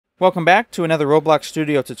Welcome back to another Roblox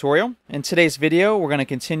Studio tutorial. In today's video, we're going to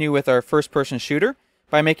continue with our first-person shooter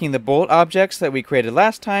by making the bullet objects that we created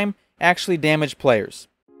last time actually damage players.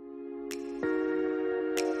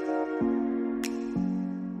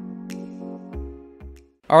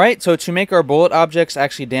 Alright, so to make our bullet objects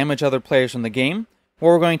actually damage other players in the game, what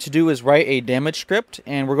we're going to do is write a damage script,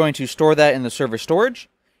 and we're going to store that in the server storage,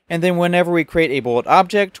 and then whenever we create a bullet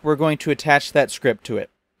object, we're going to attach that script to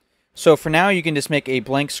it. So for now, you can just make a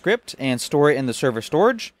blank script and store it in the server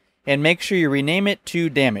storage, and make sure you rename it to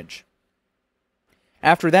damage.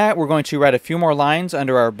 After that, we're going to write a few more lines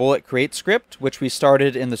under our bullet create script, which we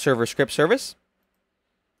started in the server script service.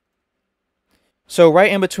 So right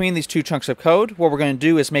in between these two chunks of code, what we're going to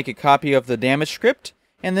do is make a copy of the damage script,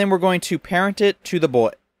 and then we're going to parent it to the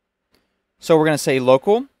bullet. So we're going to say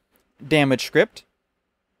local damage script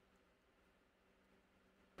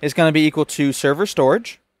is going to be equal to server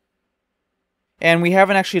storage. And we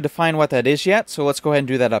haven't actually defined what that is yet, so let's go ahead and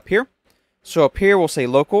do that up here. So up here, we'll say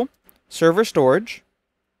local server storage.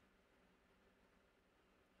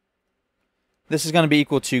 This is going to be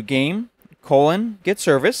equal to game, get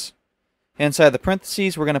service. Inside the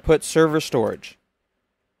parentheses, we're going to put server storage.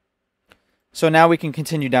 So now we can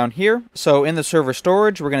continue down here. So in the server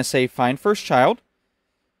storage, we're going to say find first child.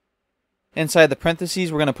 Inside the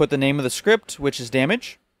parentheses, we're going to put the name of the script, which is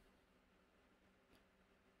damage.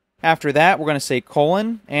 After that, we're going to say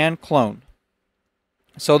colon and clone.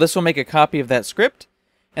 So this will make a copy of that script,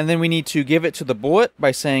 and then we need to give it to the bullet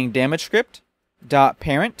by saying damage script dot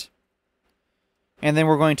parent, and then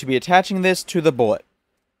we're going to be attaching this to the bullet.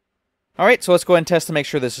 Alright, so let's go ahead and test to make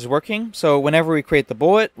sure this is working. So whenever we create the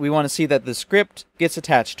bullet, we want to see that the script gets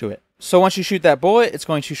attached to it. So once you shoot that bullet, it's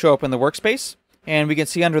going to show up in the workspace, and we can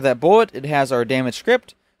see under that bullet, it has our damage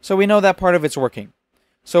script, so we know that part of it's working.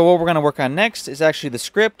 So what we're going to work on next is actually the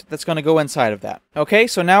script that's going to go inside of that. Okay,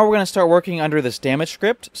 so now we're going to start working under this damage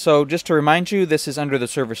script. So just to remind you, this is under the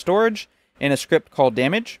server storage in a script called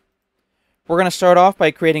damage. We're going to start off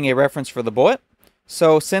by creating a reference for the bullet.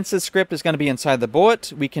 So since this script is going to be inside the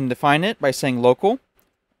bullet, we can define it by saying local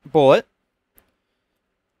bullet.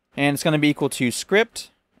 And it's going to be equal to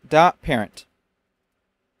script.parent.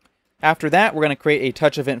 After that, we're going to create a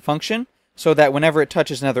touch event function, so that whenever it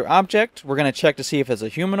touches another object, we're going to check to see if it's a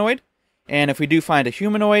humanoid. And if we do find a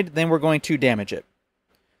humanoid, then we're going to damage it.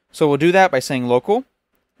 So we'll do that by saying local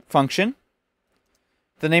function.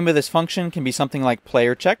 The name of this function can be something like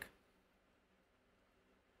player check.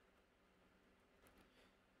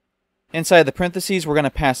 Inside the parentheses, we're going to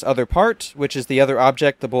pass other part, which is the other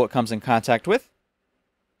object the bullet comes in contact with.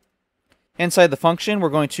 Inside the function, we're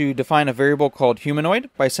going to define a variable called humanoid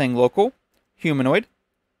by saying local humanoid.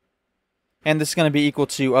 And this is going to be equal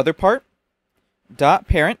to other part dot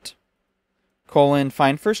parent colon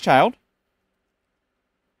find first child.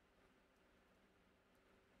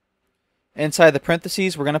 Inside the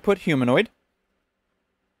parentheses, we're going to put humanoid.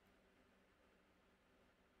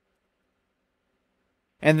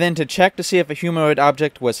 And then to check to see if a humanoid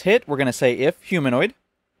object was hit, we're going to say if humanoid.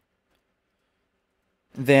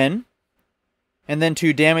 And then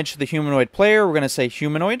to damage the humanoid player, we're going to say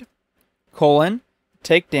humanoid colon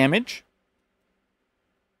take damage.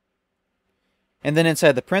 And then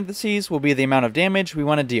inside the parentheses will be the amount of damage we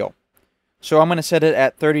want to deal. So I'm going to set it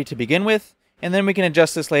at 30 to begin with, and then we can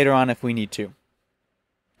adjust this later on if we need to.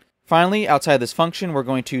 Finally, outside this function, we're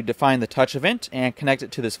going to define the touch event and connect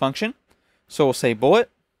it to this function. So we'll say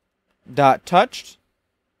bullet.touched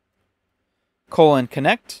colon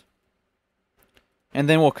connect, and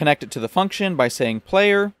then we'll connect it to the function by saying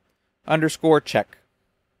player underscore check.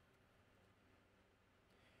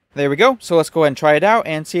 There we go. So let's go ahead and try it out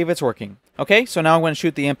and see if it's working. Okay, so now I'm going to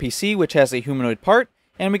shoot the NPC, which has a humanoid part,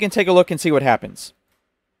 and we can take a look and see what happens.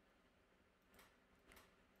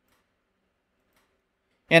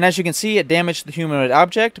 And as you can see, it damaged the humanoid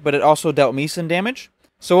object, but it also dealt me some damage.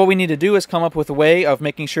 So what we need to do is come up with a way of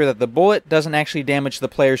making sure that the bullet doesn't actually damage the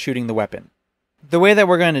player shooting the weapon. The way that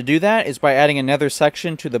we're going to do that is by adding another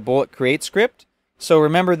section to the bullet create script. So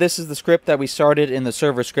remember, this is the script that we started in the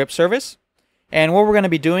server script service. And what we're going to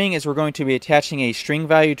be doing is we're going to be attaching a string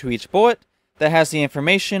value to each bullet that has the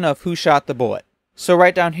information of who shot the bullet. So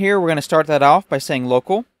right down here, we're going to start that off by saying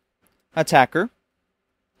local attacker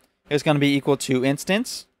is going to be equal to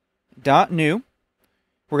instance.new.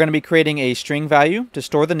 We're going to be creating a string value to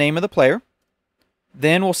store the name of the player.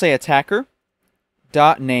 Then we'll say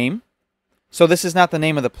attacker.name. So this is not the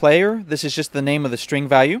name of the player, this is just the name of the string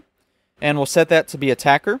value. And we'll set that to be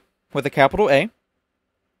attacker with a capital A.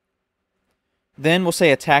 Then we'll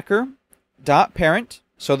say attacker.parent.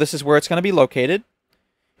 So this is where it's going to be located.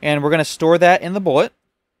 And we're going to store that in the bullet.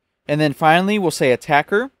 And then finally, we'll say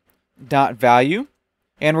attacker dot value,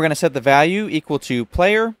 and we're going to set the value equal to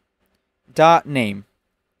player dot name.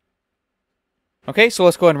 Okay, so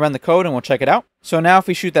let's go ahead and run the code and we'll check it out. So now if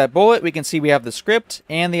we shoot that bullet, we can see we have the script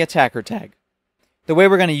and the attacker tag. The way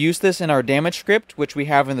we're going to use this in our damage script, which we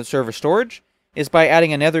have in the server storage, is by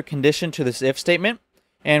adding another condition to this if statement.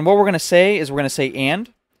 And what we're going to say is we're going to say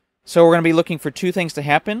and. So we're going to be looking for two things to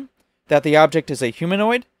happen: that the object is a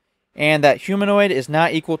humanoid, and that humanoid is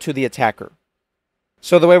not equal to the attacker.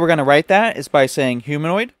 So the way we're going to write that is by saying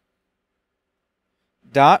humanoid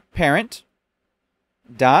dot parent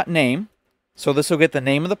dot name. So this will get the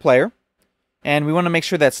name of the player, and we want to make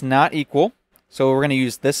sure that's not equal. So we're going to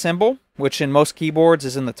use this symbol, which in most keyboards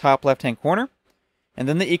is in the top left-hand corner, and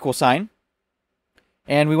then the equal sign.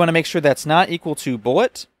 And we want to make sure that's not equal to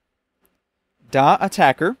bullet dot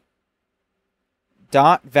attacker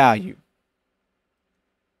dot value.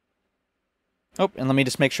 Oh, and let me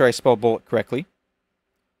just make sure I spell bullet correctly.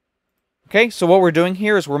 Okay, so what we're doing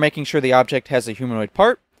here is we're making sure the object has a humanoid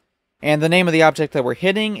part, and the name of the object that we're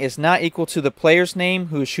hitting is not equal to the player's name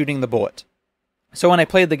who is shooting the bullet. So when I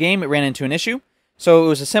played the game, it ran into an issue. So it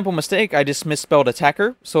was a simple mistake. I just misspelled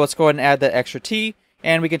attacker. So let's go ahead and add that extra T,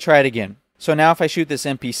 and we can try it again. So now if I shoot this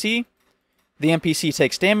NPC, the NPC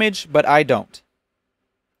takes damage, but I don't.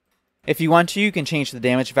 If you want to, you can change the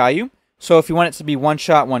damage value. So if you want it to be one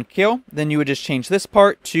shot, one kill, then you would just change this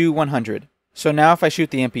part to 100. So now if I shoot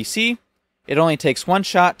the NPC, it only takes one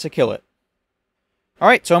shot to kill it.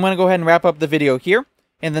 Alright, so I'm going to go ahead and wrap up the video here.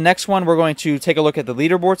 In the next one, we're going to take a look at the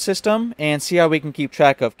leaderboard system and see how we can keep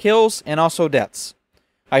track of kills and also deaths.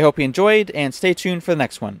 I hope you enjoyed, and stay tuned for the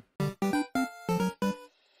next one.